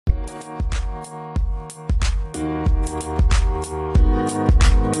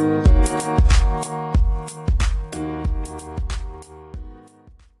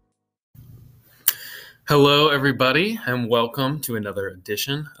Hello, everybody, and welcome to another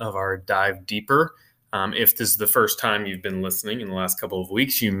edition of our Dive Deeper. If this is the first time you've been listening in the last couple of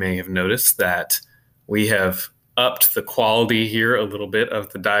weeks, you may have noticed that we have upped the quality here a little bit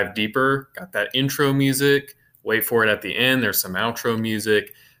of the Dive Deeper. Got that intro music. Wait for it at the end. There's some outro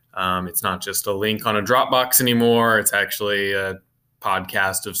music. It's not just a link on a Dropbox anymore. It's actually a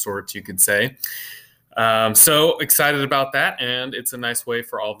podcast of sorts, you could say. So excited about that, and it's a nice way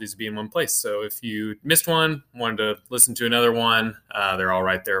for all of these to be in one place. So if you missed one, wanted to listen to another one, they're all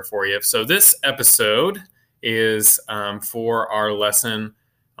right there for you. So this episode is for our lesson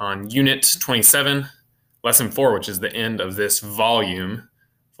on Unit 27, Lesson 4, which is the end of this volume.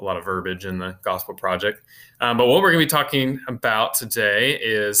 A lot of verbiage in the Gospel Project. But what we're going to be talking about today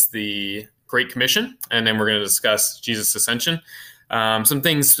is the Great Commission, and then we're going to discuss Jesus' ascension. Some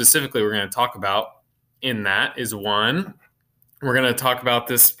things specifically we're going to talk about in that is one, we're going to talk about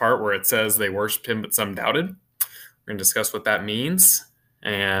this part where it says they worshiped him, but some doubted. We're going to discuss what that means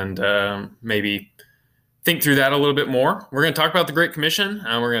and maybe think through that a little bit more. We're going to talk about the Great Commission.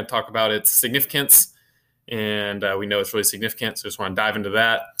 We're going to talk about its significance, and we know it's really significant, so just want to dive into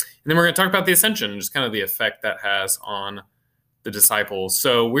that. And then we're going to talk about the ascension, just kind of the effect that has on the disciples.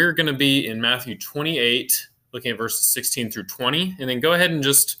 So we're going to be in Matthew 28, looking at verses 16 through 20, and then go ahead and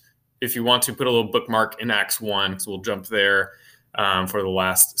just, if you want to, put a little bookmark in Acts 1, so we'll jump there for the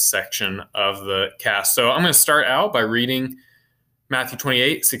last section of the cast. So I'm going to start out by reading Matthew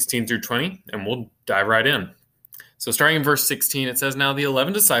 28, 16 through 20, and we'll dive right in. So starting in verse 16, it says, "Now the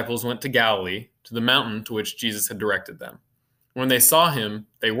 11 disciples went to Galilee, to the mountain to which Jesus had directed them. When they saw him,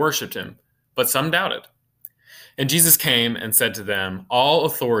 they worshipped him, but some doubted. And Jesus came and said to them, 'All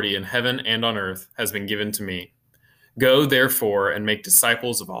authority in heaven and on earth has been given to me. Go, therefore, and make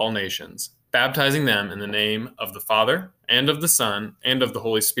disciples of all nations, baptizing them in the name of the Father, and of the Son, and of the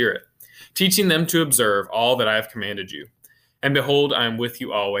Holy Spirit, teaching them to observe all that I have commanded you. And behold, I am with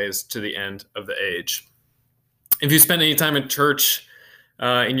you always to the end of the age.'" If you spend any time in church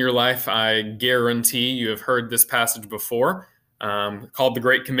in your life, I guarantee you have heard this passage before, called the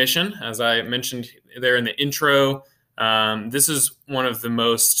Great Commission. As I mentioned there in the intro, this is one of the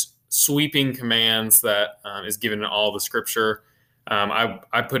most sweeping commands that is given in all the scripture.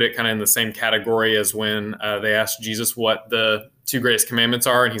 I put it kind of in the same category as when they asked Jesus what the two greatest commandments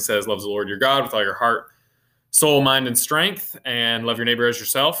are, and he says, "Love the Lord your God with all your heart, soul, mind, and strength, and love your neighbor as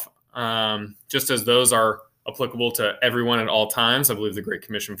yourself." Just as those are applicable to everyone at all times, I believe the Great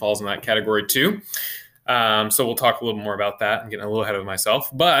Commission falls in that category too. So we'll talk a little more about that. I'm getting a little ahead of myself.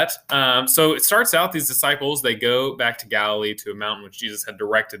 But so it starts out, these disciples, they go back to Galilee to a mountain which Jesus had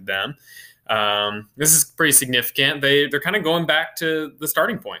directed them. This is pretty significant. They're kind of going back to the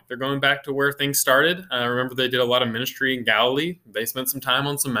starting point. They're going back to where things started. Remember, they did a lot of ministry in Galilee. They spent some time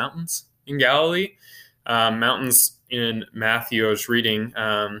on some mountains in Galilee. Mountains in Matthew, I was reading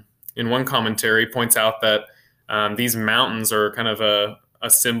in one commentary, points out that these mountains are kind of a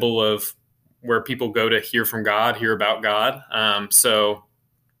symbol of where people go to hear from God, hear about God. So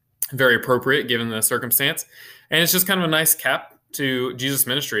very appropriate given the circumstance. And it's just kind of a nice cap to Jesus'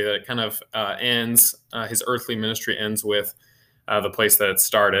 ministry that it kind of ends, his earthly ministry ends with the place that it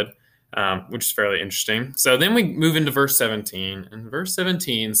started, which is fairly interesting. So then we move into verse 17. And verse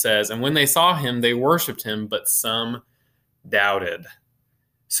 17 says, "And when they saw him, they worshiped him, but some doubted."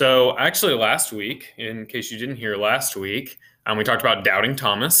 So actually last week, in case you didn't hear last week, we talked about doubting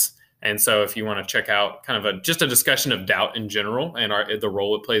Thomas. And so if you want to check out kind of just a discussion of doubt in general and the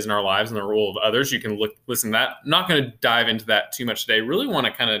role it plays in our lives and the role of others, you can listen to that. I'm not going to dive into that too much today. Really want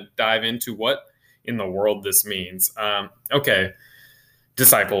to kind of dive into what in the world this means. Okay,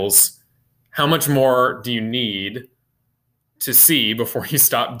 disciples, how much more do you need to see before you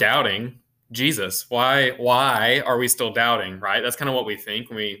stop doubting Jesus? Why are we still doubting, right? That's kind of what we think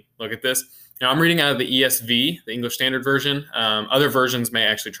when we look at this. Now, I'm reading out of the ESV, the English Standard Version. Other versions may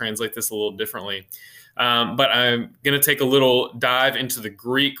actually translate this a little differently. But I'm going to take a little dive into the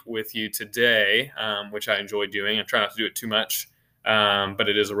Greek with you today, which I enjoy doing. I try not to do it too much, but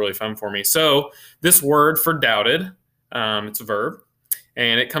it is really fun for me. So this word for doubted, it's a verb,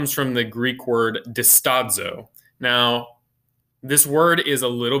 and it comes from the Greek word distadzo. Now, this word is a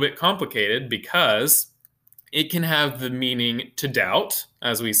little bit complicated because it can have the meaning to doubt,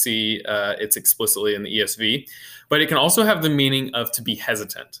 as we see it's explicitly in the ESV, but it can also have the meaning of to be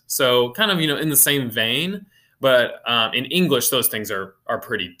hesitant. So kind of, in the same vein, but in English, those things are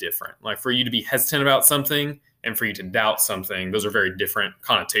pretty different. Like for you to be hesitant about something and for you to doubt something, those are very different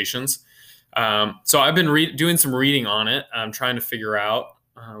connotations. So I've been doing some reading on it. I'm trying to figure out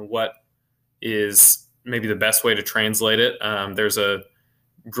what is maybe the best way to translate it. There's a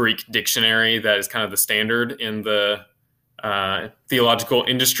Greek dictionary that is kind of the standard in the theological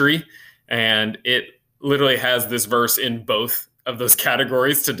industry, and it literally has this verse in both of those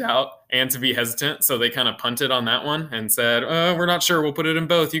categories, to doubt and to be hesitant. So they kind of punted on that one and said, we're not sure, we'll put it in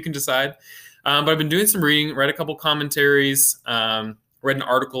both, you can decide. But I've been doing some reading, read a couple commentaries, read an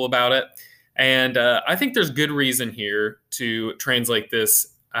article about it, and I think there's good reason here to translate this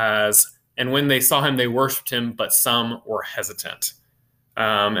as, and when they saw him, they worshiped him, but some were hesitant.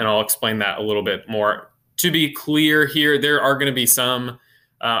 And I'll explain that a little bit more. To be clear here, there are going to be some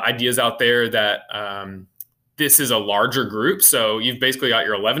ideas out there that this is a larger group. So you've basically got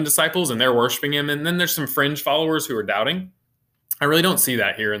your 11 disciples and they're worshiping him. And then there's some fringe followers who are doubting. I really don't see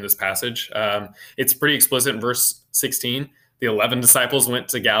that here in this passage. It's pretty explicit in verse 16. The 11 disciples went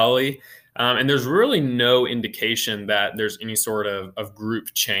to Galilee. And there's really no indication that there's any sort of group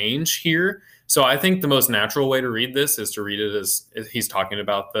change here. So I think the most natural way to read this is to read it as he's writing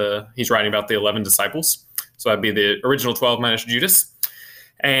about the 11 disciples. So that'd be the original 12 minus Judas.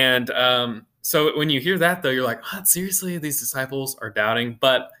 And so when you hear that, though, you're like, what? Seriously, these disciples are doubting?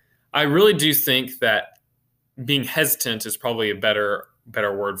 But I really do think that being hesitant is probably a better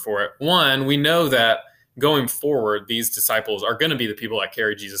word for it. One, we know that going forward, these disciples are going to be the people that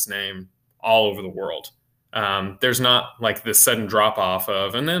carry Jesus' name all over the world. There's not like this sudden drop off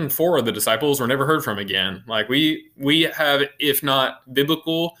of, and then 4 of the disciples were never heard from again. Like we have, if not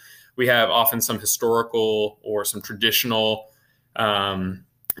biblical, we have often some historical or some traditional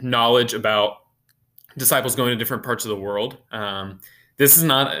knowledge about disciples going to different parts of the world. This is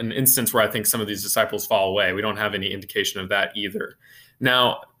not an instance where I think some of these disciples fall away. We don't have any indication of that either.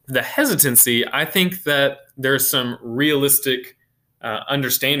 Now, the hesitancy, I think that there's some realistic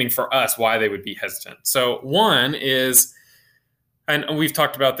understanding for us why they would be hesitant. So one is, and we've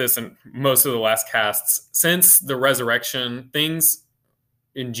talked about this in most of the last casts, since the resurrection, things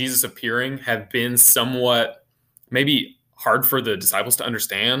in Jesus appearing have been somewhat maybe hard for the disciples to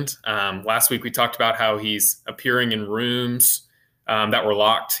understand. Last week we talked about how he's appearing in rooms that were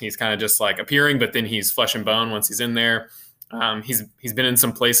locked. He's kind of just like appearing, but then he's flesh and bone once he's in there. He's been in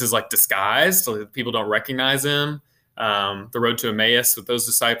some places like disguised so that people don't recognize him. The road to Emmaus with those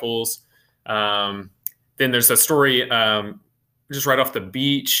disciples. Then there's a story just right off the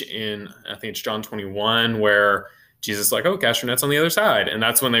beach in, I think it's John 21, where Jesus is like, oh, cast your nets on the other side. And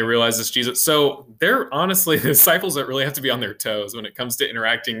that's when they realize it's Jesus. So they're honestly the disciples that really have to be on their toes when it comes to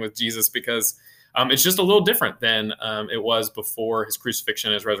interacting with Jesus, because it's just a little different than it was before his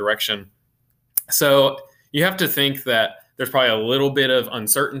crucifixion, his resurrection. So you have to think that there's probably a little bit of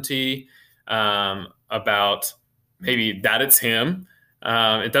uncertainty about maybe that it's him.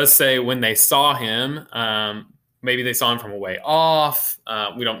 It does say when they saw him, maybe they saw him from a way off.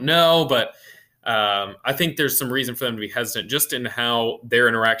 We don't know, but I think there's some reason for them to be hesitant just in how their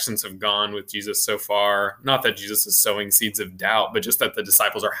interactions have gone with Jesus so far. Not that Jesus is sowing seeds of doubt, but just that the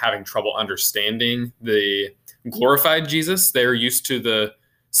disciples are having trouble understanding the glorified Jesus. They're used to the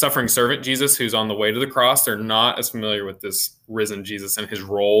suffering servant Jesus who's on the way to the cross. They're not as familiar with this risen Jesus and his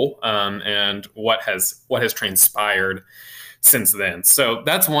role and what has transpired since then. So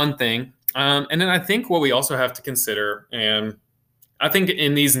that's one thing. And then I think what we also have to consider, and I think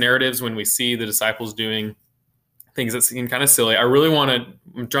in these narratives, when we see the disciples doing things that seem kind of silly,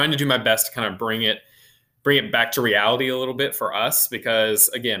 I'm trying to do my best to kind of bring it back to reality a little bit for us, because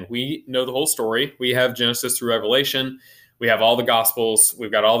again, we know the whole story. We have Genesis through Revelation. We have all the Gospels.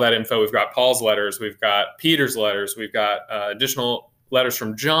 We've got all that info. We've got Paul's letters. We've got Peter's letters. We've got additional letters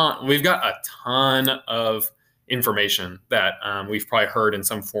from John. We've got a ton of information that we've probably heard in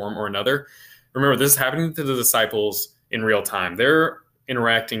some form or another. Remember, this is happening to the disciples in real time. They're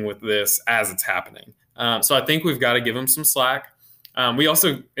interacting with this as it's happening. So I think we've got to give them some slack.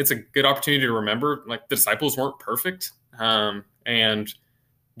 It's a good opportunity to remember, like, the disciples weren't perfect. And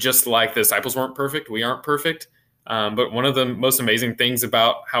just like the disciples weren't perfect, we aren't perfect. But one of the most amazing things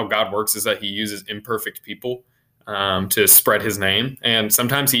about how God works is that he uses imperfect people to spread his name. And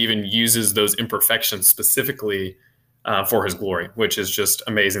sometimes he even uses those imperfections specifically for his glory, which is just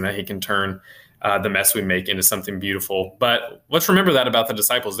amazing that he can turn the mess we make into something beautiful. But let's remember that about the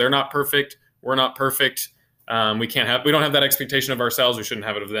disciples. They're not perfect. We're not perfect. We don't have that expectation of ourselves. We shouldn't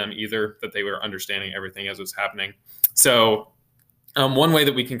have it of them either, that they were understanding everything as it was happening. So one way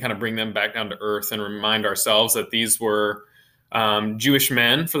that we can kind of bring them back down to earth and remind ourselves that these were Jewish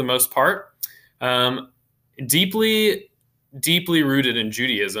men for the most part, deeply rooted in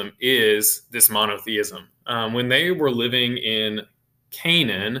Judaism is this monotheism. When they were living in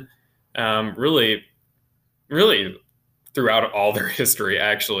Canaan, really throughout all their history,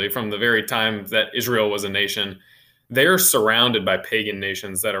 actually, from the very time that Israel was a nation. They're surrounded by pagan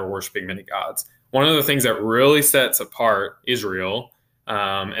nations that are worshiping many gods. One of the things that really sets apart Israel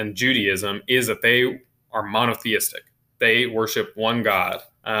and Judaism is that they are monotheistic. They worship one God.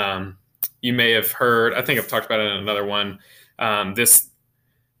 You may have heard, I think I've talked about it in another one, this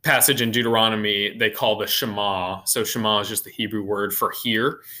passage in Deuteronomy they call the Shema. So Shema is just the Hebrew word for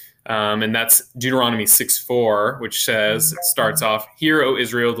hear. And that's Deuteronomy 6:4, which says, it starts off, "Hear, O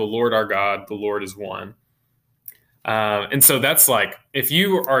Israel, the Lord our God, the Lord is one." And so that's like, if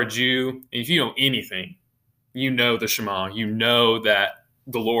you are a Jew, if you know anything, you know the Shema, you know that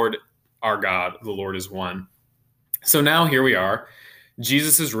the Lord our God, the Lord is one. So now here we are.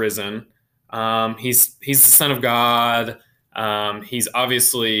 Jesus is risen. He's the Son of God. He's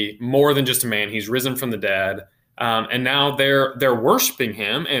obviously more than just a man. He's risen from the dead. And now they're worshiping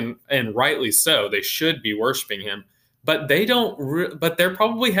him, and rightly so. They should be worshiping him. But they don't. But they're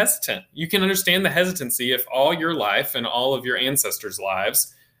probably hesitant. You can understand the hesitancy if all your life and all of your ancestors'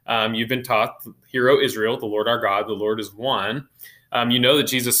 lives, you've been taught, "Hear, O Israel, the Lord our God, the Lord is one." You know that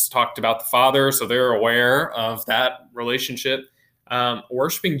Jesus talked about the Father, so they're aware of that relationship.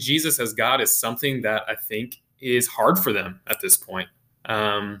 Worshiping Jesus as God is something that I think is hard for them at this point.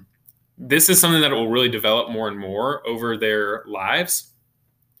 This is something that will really develop more and more over their lives,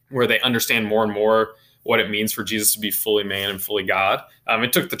 where they understand more and more what it means for Jesus to be fully man and fully God.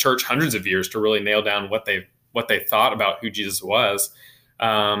 It took the church hundreds of years to really nail down what they thought about who Jesus was.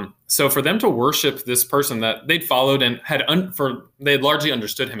 So for them to worship this person that they'd followed and they had largely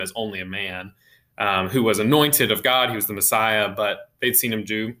understood him as only a man who was anointed of God, he was the Messiah, but they'd seen him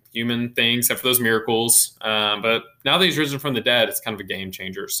do human things except for those miracles. But now that he's risen from the dead, it's kind of a game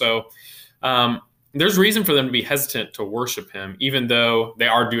changer. So there's reason for them to be hesitant to worship him, even though they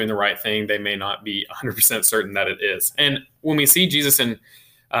are doing the right thing. They may not be 100% certain that it is. And when we see Jesus in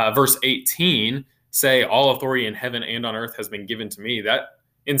verse 18 say, "All authority in heaven and on earth has been given to me," that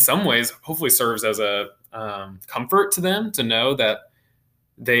in some ways hopefully serves as a comfort to them to know that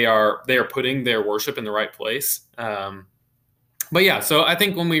they are putting their worship in the right place. But yeah, so I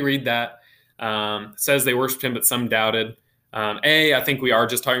think when we read that, it says they worshiped him, but some doubted. I think we are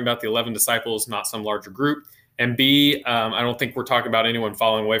just talking about the 11 disciples, not some larger group. And B, I don't think we're talking about anyone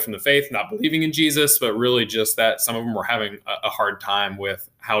falling away from the faith, not believing in Jesus, but really just that some of them were having a hard time with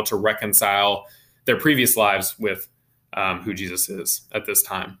how to reconcile their previous lives with who Jesus is at this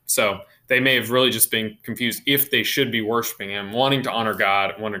time. So they may have really just been confused if they should be worshiping him, wanting to honor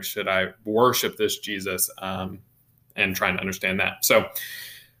God, wondering, should I worship this Jesus, and trying to understand that. So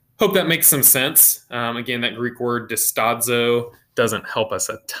hope that makes some sense. Again, that Greek word distadzo doesn't help us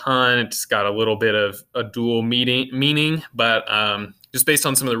a ton. It's got a little bit of a dual meaning, but just based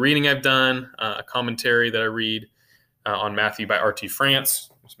on some of the reading I've done, a commentary that I read on Matthew by R.T.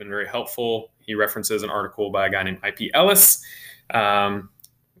 France, it's been very helpful. He references an article by a guy named I.P. Ellis,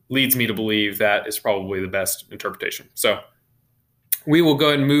 leads me to believe that is probably the best interpretation. So we will go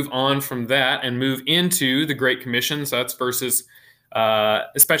ahead and move on from that and move into the Great Commission. So that's verses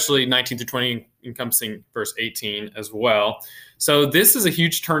especially 19 to 20, encompassing verse 18 as well. So this is a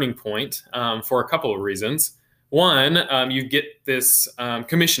huge turning point for a couple of reasons. One, you get this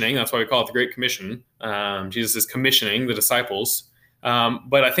commissioning. That's why we call it the Great Commission. Jesus is commissioning the disciples.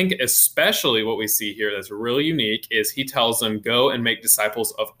 But I think especially what we see here that's really unique is he tells them, "Go and make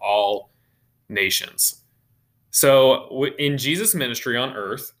disciples of all nations." So in Jesus' ministry on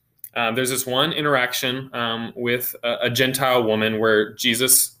earth, there's this one interaction with a Gentile woman where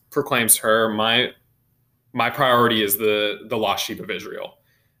Jesus proclaims her, my priority is the lost sheep of Israel.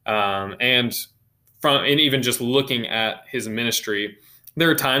 And even just looking at his ministry, there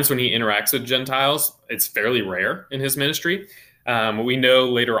are times when he interacts with Gentiles. It's fairly rare in his ministry. We know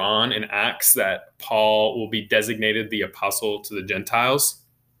later on in Acts that Paul will be designated the apostle to the Gentiles.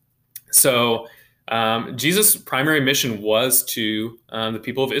 So Jesus' primary mission was to the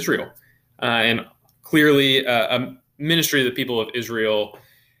people of Israel. And clearly a ministry of the people of Israel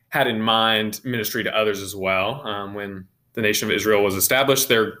had in mind ministry to others as well. When the nation of Israel was established,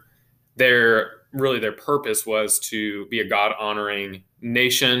 their purpose was to be a God-honoring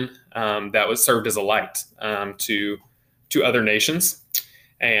nation that was served as a light to other nations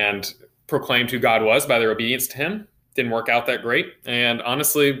and proclaimed who God was by their obedience to him. Didn't work out that great. And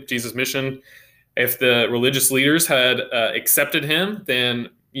honestly, Jesus' mission, if the religious leaders had accepted him, then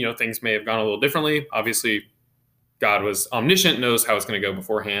things may have gone a little differently. Obviously, God was omniscient, knows how it's going to go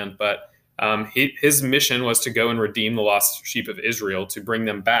beforehand, but his mission was to go and redeem the lost sheep of Israel, to bring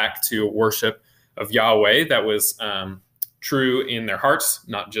them back to a worship of Yahweh that was true in their hearts,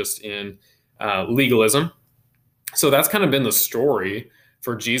 not just in legalism. So that's kind of been the story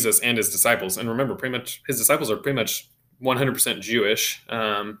for Jesus and his disciples. And remember, pretty much his disciples are pretty much 100% Jewish.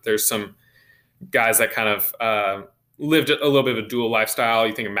 There's some guys that kind of lived a little bit of a dual lifestyle.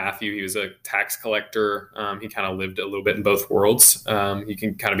 You think of Matthew; he was a tax collector. He kind of lived a little bit in both worlds.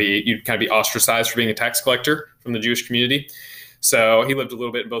 You'd kind of be ostracized for being a tax collector from the Jewish community. So he lived a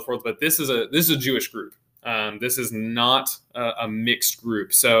little bit in both worlds. But this is a Jewish group. This is not a mixed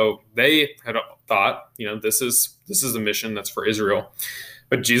group. So they had thought, this is a mission that's for Israel.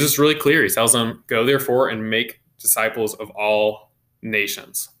 But Jesus is really clear. He tells them, go therefore and make disciples of all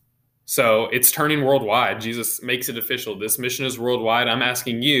nations. So it's turning worldwide. Jesus makes it official. This mission is worldwide. I'm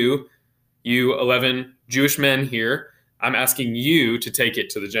asking you 11 Jewish men here, I'm asking you to take it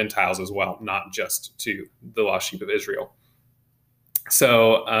to the Gentiles as well, not just to the lost sheep of Israel.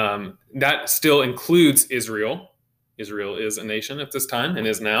 So that still includes Israel. Israel is a nation at this time and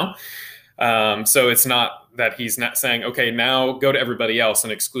is now. So it's not that he's not saying, okay, now go to everybody else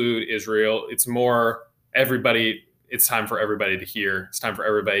and exclude Israel. It's more everybody. It's time for everybody to hear. It's time for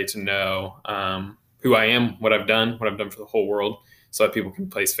everybody to know who I am, what I've done for the whole world, so that people can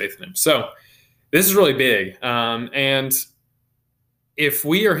place faith in him. So this is really big. And if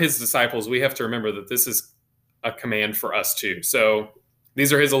we are his disciples, we have to remember that this is a command for us too. So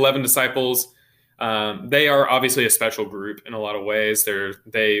these are his 11 disciples. They are obviously a special group in a lot of ways.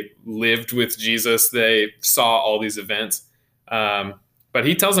 They lived with Jesus. They saw all these events. But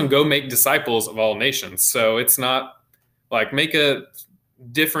he tells them, go make disciples of all nations. So it's not like make a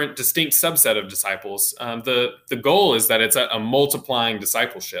different, distinct subset of disciples. The goal is that it's a multiplying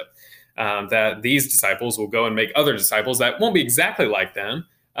discipleship, that these disciples will go and make other disciples that won't be exactly like them,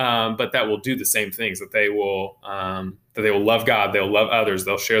 but that will do the same things, that they will love God, they'll love others,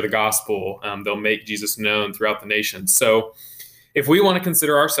 they'll share the gospel, they'll make Jesus known throughout the nations. So if we want to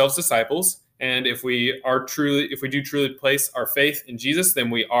consider ourselves disciples, and if we do truly place our faith in Jesus, then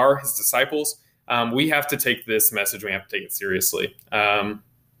we are his disciples. We have to take this message, we have to take it seriously.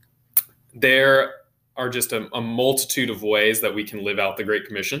 There are just a multitude of ways that we can live out the Great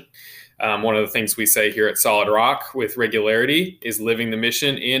Commission. One of the things we say here at Solid Rock with regularity is living the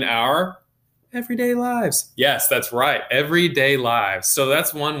mission in our everyday lives. Yes, that's right. Everyday lives. So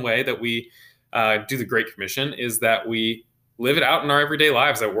that's one way that we do the Great Commission, is that we live it out in our everyday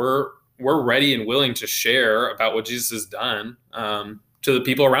lives, that we're ready and willing to share about what Jesus has done to the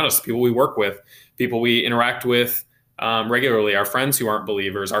people around us, people we work with, people we interact with regularly, our friends who aren't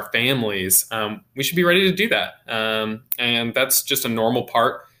believers, our families. We should be ready to do that. And that's just a normal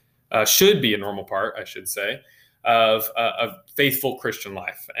part, should be a normal part, I should say, of a faithful Christian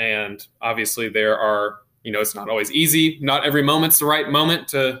life. And obviously there are, it's not always easy. Not every moment's the right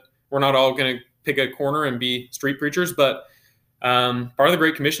moment we're not all going to pick a corner and be street preachers, but part of the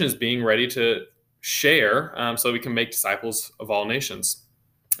Great Commission is being ready to share so we can make disciples of all nations.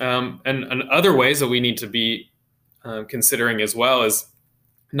 And other ways that we need to be considering as well is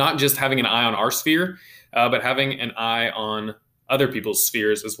not just having an eye on our sphere, but having an eye on other people's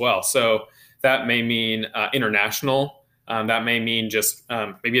spheres as well. So that may mean international. That may mean just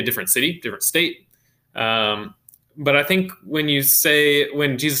maybe a different city, different state. But I think when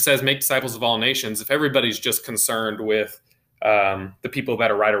Jesus says make disciples of all nations, if everybody's just concerned with the people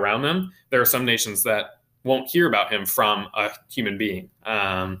that are right around them, there are some nations that won't hear about him from a human being.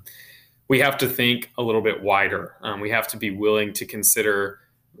 We have to think a little bit wider. We have to be willing to consider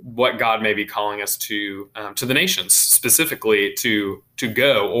what God may be calling us to the nations, specifically to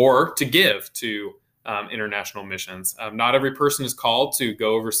go or to give to international missions. Not every person is called to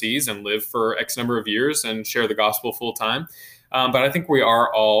go overseas and live for X number of years and share the gospel full time. But I think we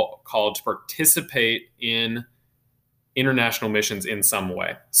are all called to participate in international missions in some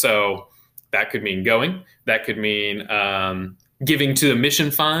way. So that could mean going. That could mean giving to the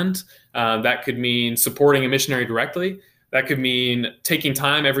mission fund. That could mean supporting a missionary directly. That could mean taking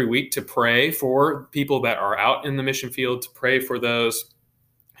time every week to pray for people that are out in the mission field, to pray for those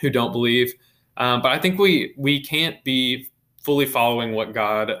who don't believe. But I think we can't be fully following what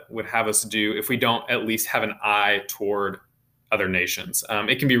God would have us do if we don't at least have an eye toward other nations.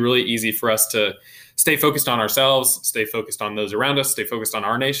 It can be really easy for us to stay focused on ourselves, stay focused on those around us, stay focused on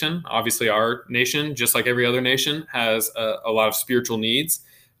our nation. Obviously, our nation, just like every other nation, has a lot of spiritual needs.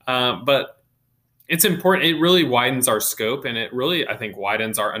 But it's important. It really widens our scope, and it really, I think,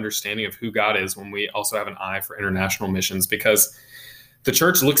 widens our understanding of who God is when we also have an eye for international missions, because the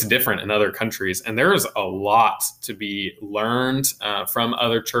church looks different in other countries, and there is a lot to be learned from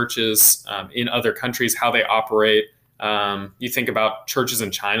other churches in other countries, how they operate. You think about churches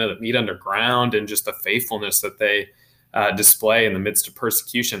in China that meet underground and just the faithfulness that they display in the midst of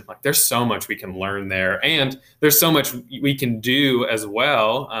persecution. Like, there's so much we can learn there, and there's so much we can do as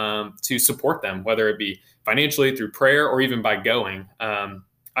well to support them, whether it be financially, through prayer, or even by going.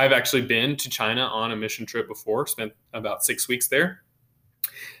 I've actually been to China on a mission trip before, spent about 6 weeks there.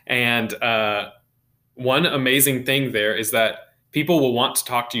 And one amazing thing there is that people will want to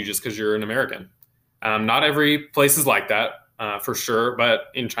talk to you just because you're an American. Not every place is like that, for sure, but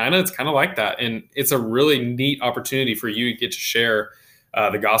in China, it's kind of like that. And it's a really neat opportunity for you to get to share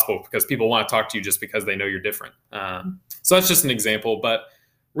the gospel, because people want to talk to you just because they know you're different. So that's just an example. But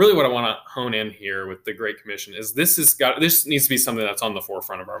really what I want to hone in here with the Great Commission is this needs to be something that's on the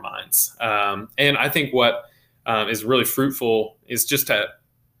forefront of our minds. And I think what is really fruitful is just to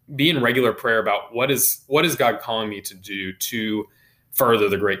be in regular prayer about what is God calling me to do to further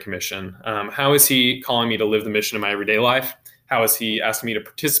the Great Commission? How is he calling me to live the mission in my everyday life? How is he asking me to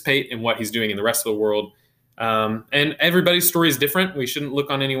participate in what he's doing in the rest of the world? And everybody's story is different. We shouldn't look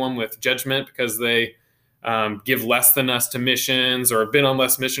on anyone with judgment because they give less than us to missions or have been on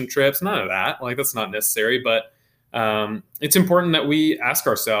less mission trips. None of that. Like, that's not necessary. But it's important that we ask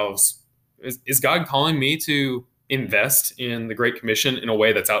ourselves, is God calling me to invest in the Great Commission in a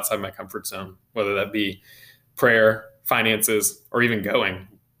way that's outside my comfort zone, whether that be prayer, finances, or even going?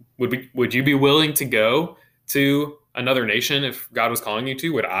 Would you be willing to go to another nation if God was calling you to?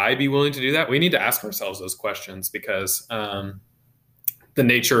 Would I be willing to do that? We need to ask ourselves those questions, because the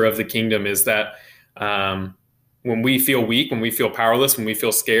nature of the kingdom is that when we feel weak, when we feel powerless, when we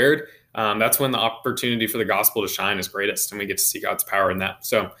feel scared, that's when the opportunity for the gospel to shine is greatest, and we get to see God's power in that.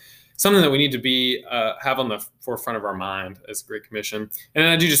 So something that we need to be have on the forefront of our mind as a Great Commission. And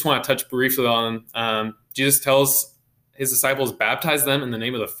I do just want to touch briefly on Jesus tells his disciples, baptize them in the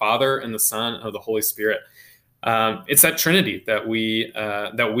name of the Father and the Son and of the Holy Spirit. It's that Trinity that we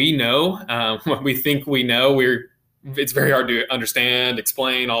know. What we think we know, it's very hard to understand,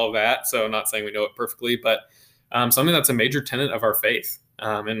 explain, all of that. So I'm not saying we know it perfectly, but something that's a major tenet of our faith.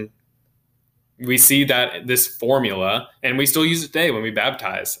 And we see that this formula, and we still use it today when we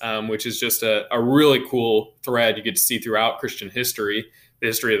baptize, which is just a really cool thread you get to see throughout Christian history. The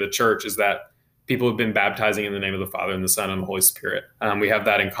history of the church is that people have been baptizing in the name of the Father and the Son and the Holy Spirit. We have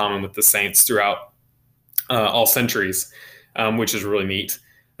that in common with the saints throughout all centuries, which is really neat.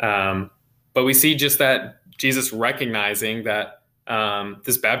 But we see just that Jesus recognizing that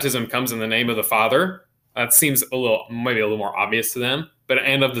this baptism comes in the name of the Father. That seems maybe a little more obvious to them,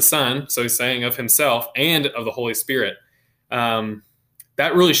 and of the Son. So he's saying of himself and of the Holy Spirit.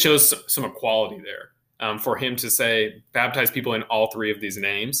 That really shows some equality there, for him to say, baptize people in all three of these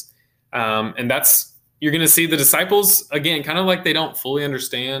names. And you're going to see the disciples, again, kind of like they don't fully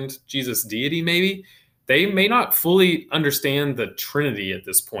understand Jesus' deity, maybe. They may not fully understand the Trinity at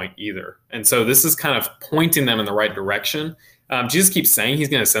this point either. And so this is kind of pointing them in the right direction. Jesus keeps saying he's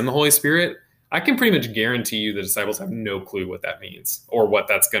going to send the Holy Spirit. I can pretty much guarantee you the disciples have no clue what that means or what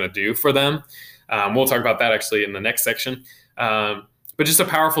that's going to do for them. We'll talk about that actually in the next section. But just a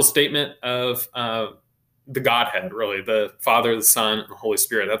powerful statement of the Godhead, really, the Father, the Son, and the Holy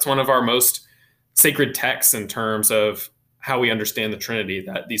Spirit. That's one of our most sacred texts in terms of how we understand the Trinity,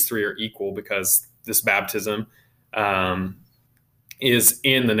 that these three are equal, because this baptism is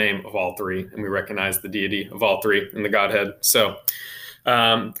in the name of all three, and we recognize the deity of all three in the Godhead. So,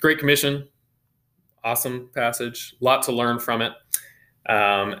 Great Commission, awesome passage, a lot to learn from it,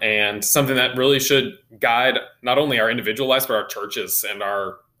 and something that really should guide not only our individual lives, but our churches and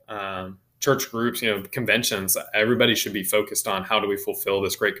our church groups, conventions. Everybody should be focused on how do we fulfill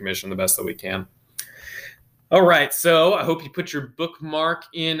this Great Commission the best that we can. All right, so I hope you put your bookmark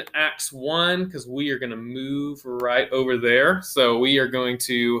in Acts 1, because we are going to move right over there. So we are going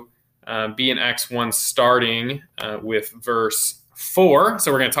to be in Acts 1 starting with verse 4.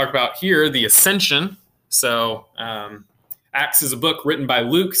 So we're going to talk about here the ascension. So Acts is a book written by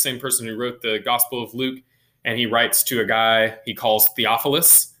Luke, same person who wrote the Gospel of Luke, and he writes to a guy he calls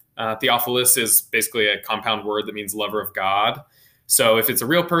Theophilus. Theophilus is basically a compound word that means lover of God. So if it's a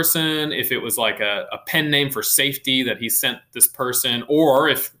real person, if it was like a pen name for safety that he sent this person, or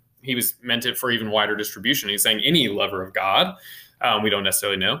if he was meant it for even wider distribution, he's saying any lover of God. We don't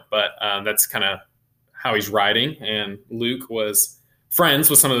necessarily know, but that's kind of how he's writing. And Luke was friends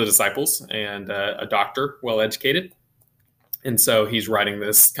with some of the disciples and a doctor, well-educated. And so he's writing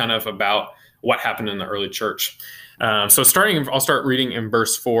this kind of about what happened in the early church. I'll start reading in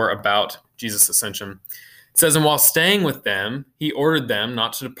verse 4 about Jesus' ascension. It says, and while staying with them, he ordered them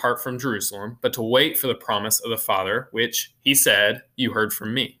not to depart from Jerusalem, but to wait for the promise of the Father, which, he said, you heard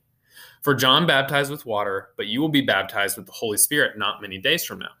from me. For John baptized with water, but you will be baptized with the Holy Spirit not many days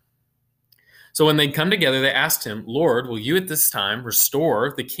from now. So when they'd come together, they asked him, Lord, will you at this time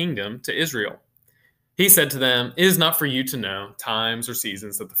restore the kingdom to Israel? He said to them, it is not for you to know times or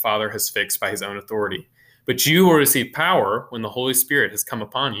seasons that the Father has fixed by his own authority, but you will receive power when the Holy Spirit has come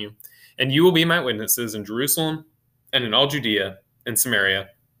upon you, and you will be my witnesses in Jerusalem and in all Judea and Samaria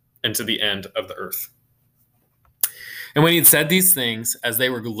and to the end of the earth. And when he had said these things, as they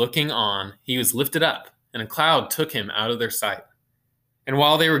were looking on, he was lifted up, and a cloud took him out of their sight. And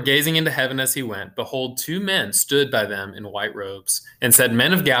while they were gazing into heaven as he went, behold, two men stood by them in white robes, and said,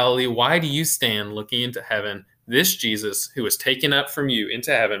 Men of Galilee, why do you stand looking into heaven? This Jesus, who was taken up from you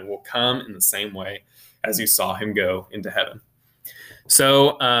into heaven, will come in the same way as you saw him go into heaven.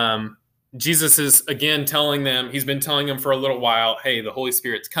 So Jesus is, again, telling them, he's been telling them for a little while, hey, the Holy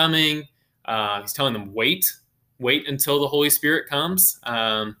Spirit's coming. He's telling them, wait until the Holy Spirit comes.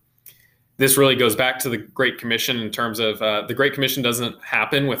 This really goes back to the Great Commission in terms of the Great Commission doesn't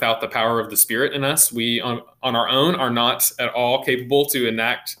happen without the power of the Spirit in us. We, on our own, are not at all capable to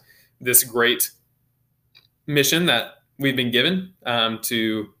enact this great mission that we've been given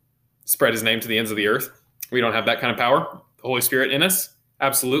to spread his name to the ends of the earth. We don't have that kind of power. The Holy Spirit in us,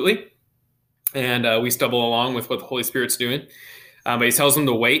 absolutely. And we stumble along with what the Holy Spirit's doing. But he tells them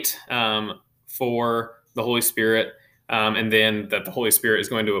to wait for the Holy Spirit. And then that the Holy Spirit is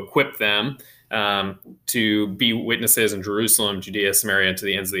going to equip them to be witnesses in Jerusalem, Judea, Samaria, and to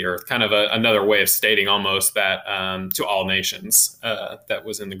the ends of the earth. Kind of another way of stating almost that to all nations that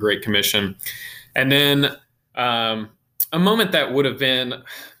was in the Great Commission. And then a moment that would have been,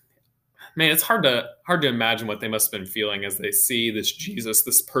 man, it's hard to imagine what they must have been feeling as they see this Jesus,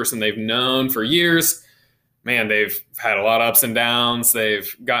 this person they've known for years. Man, they've had a lot of ups and downs.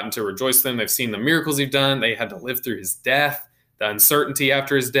 They've gotten to rejoice with him. They've seen the miracles he's done. They had to live through his death, the uncertainty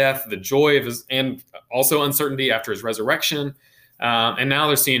after his death, the joy of his, and also uncertainty after his resurrection. And now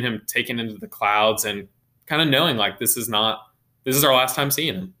they're seeing him taken into the clouds and kind of knowing like this is our last time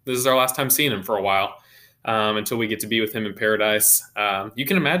seeing him. This is our last time seeing him for a while until we get to be with him in paradise. You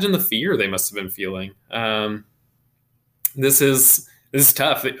can imagine the fear they must have been feeling. This is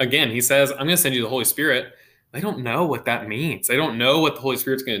tough. Again, he says, I'm going to send you the Holy Spirit. They don't know what that means. They don't know what the Holy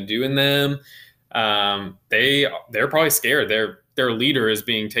Spirit's going to do in them. They're probably scared. Their leader is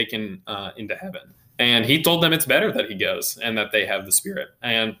being taken into heaven. And he told them it's better that he goes and that they have the Spirit.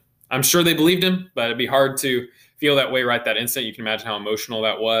 And I'm sure they believed him, but it'd be hard to feel that way right that instant. You can imagine how emotional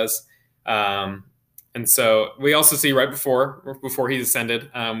that was. And so we also see right before he's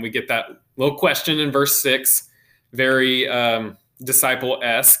ascended, we get that little question in verse 6, very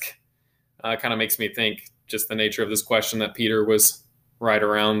disciple-esque. Kind of makes me think just the nature of this question that Peter was right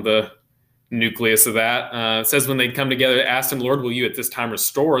around the nucleus of that. It says when they'd come together, they asked him, Lord, will you at this time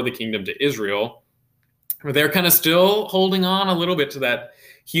restore the kingdom to Israel? They're kind of still holding on a little bit to that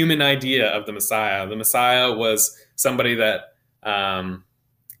human idea of the Messiah. The Messiah was somebody that the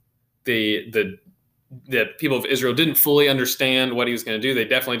people of Israel didn't fully understand what he was going to do. They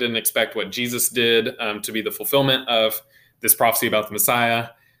definitely didn't expect what Jesus did to be the fulfillment of this prophecy about the Messiah.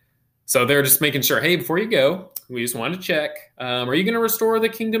 So they're just making sure, hey, before you go, we just wanted to check, are you going to restore the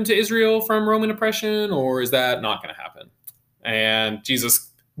kingdom to Israel from Roman oppression, or is that not going to happen? And Jesus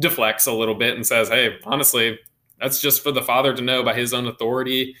deflects a little bit and says, hey, honestly, that's just for the Father to know by his own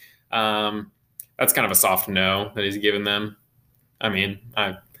authority. That's kind of a soft no that he's given them. I mean,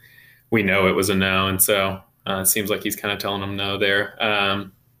 we know it was a no, and so it seems like he's kind of telling them no there.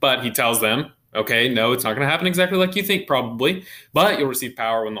 But he tells them, okay, no, it's not going to happen exactly like you think, probably, but you'll receive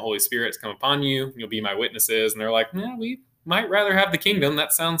power when the Holy Spirit's come upon you. You'll be my witnesses. And they're like, we might rather have the kingdom.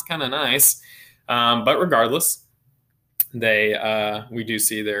 That sounds kind of nice. But regardless, we do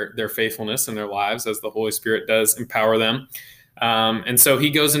see their faithfulness in their lives as the Holy Spirit does empower them. And so he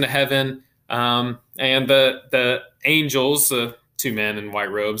goes into heaven, and the angels, two men in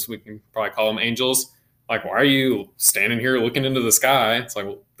white robes, we can probably call them angels, like, why are you standing here looking into the sky? It's like,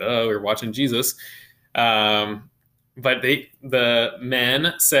 well, duh, we're watching Jesus. But the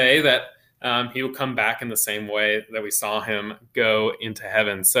men say that he will come back in the same way that we saw him go into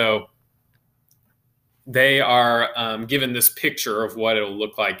heaven. So they are given this picture of what it'll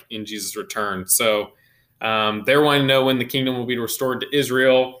look like in Jesus' return. So they're wanting to know when the kingdom will be restored to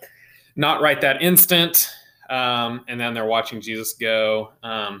Israel. Not right that instant. And then they're watching Jesus go.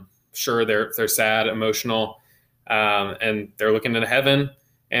 Sure, they're sad, emotional, and they're looking into heaven,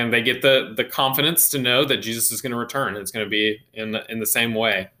 and they get the confidence to know that Jesus is going to return. It's going to be in the same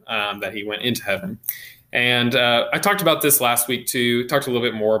way that he went into heaven. And I talked about this last week too. Talked a little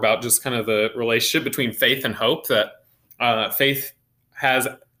bit more about just kind of the relationship between faith and hope. That faith has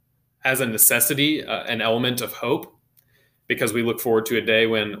as a necessity an element of hope, because we look forward to a day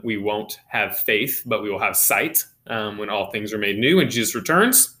when we won't have faith, but we will have sight, when all things are made new and Jesus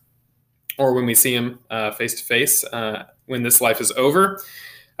returns, or when we see him face to face when this life is over.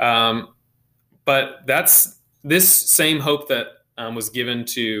 But that's this same hope that was given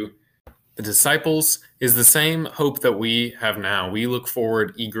to the disciples is the same hope that we have now. We look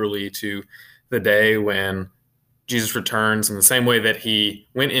forward eagerly to the day when Jesus returns in the same way that he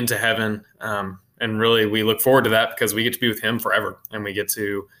went into heaven. And really, we look forward to that because we get to be with him forever, and we get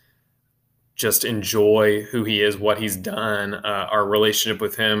to just enjoy who he is, what he's done, our relationship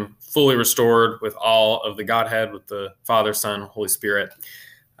with him fully restored with all of the Godhead, with the Father, Son, Holy Spirit.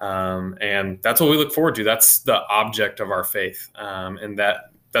 And that's what we look forward to. That's the object of our faith. And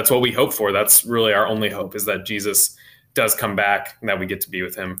that's what we hope for. That's really our only hope, is that Jesus does come back and that we get to be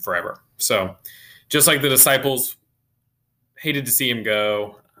with him forever. So just like the disciples hated to see him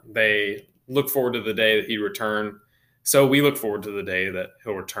go, they look forward to the day that he'd return. So we look forward to the day that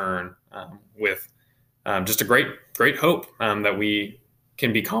he'll return with just a great hope that we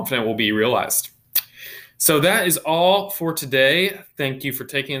can be confident will be realized. So that is all for today. Thank you for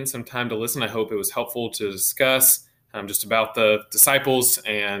taking some time to listen. I hope it was helpful to discuss just about the disciples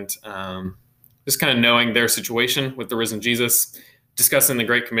and just kind of knowing their situation with the risen Jesus, discussing the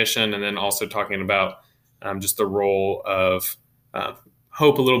Great Commission, and then also talking about just the role of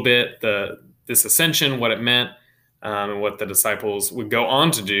hope a little bit, this ascension, what it meant, and what the disciples would go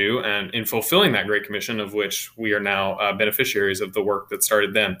on to do, and in fulfilling that Great Commission, of which we are now beneficiaries of the work that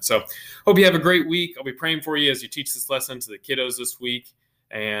started then. So hope you have a great week. I'll be praying for you as you teach this lesson to the kiddos this week,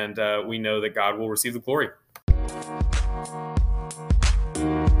 and we know that God will receive the glory.